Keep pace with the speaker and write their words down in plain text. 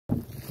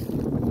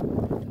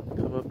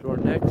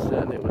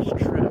and it was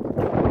tripped.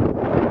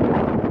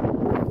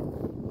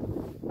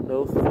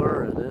 No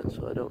fur in it,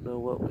 so I don't know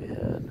what we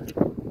had.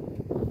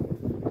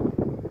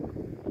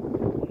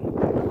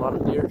 A lot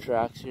of deer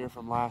tracks here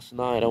from last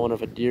night. I wonder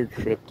if a deer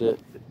tripped it.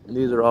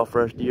 These are all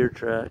fresh deer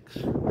tracks.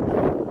 So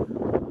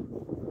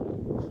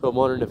I'm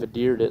wondering if a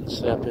deer didn't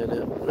step in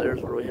it.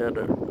 There's where we had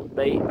a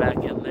bait back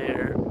in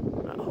there.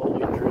 That hole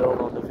we drilled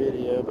on the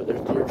video, but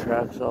there's deer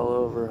tracks all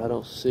over. I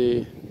don't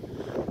see.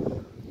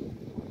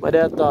 My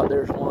dad thought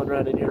there's one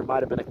right in here. It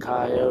might have been a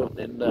coyote,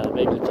 and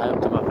maybe the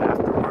coyote came up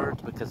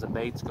afterwards because the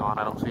bait's gone.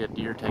 I don't see a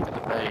deer taking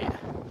the bait.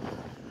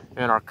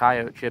 And our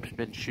coyote chip's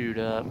been chewed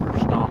up or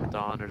stomped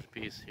on. There's a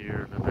piece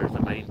here, and then there's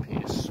the main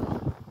piece.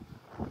 So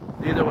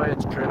either way,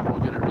 it's tripped. We'll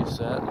get it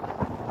reset.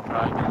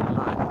 Try again.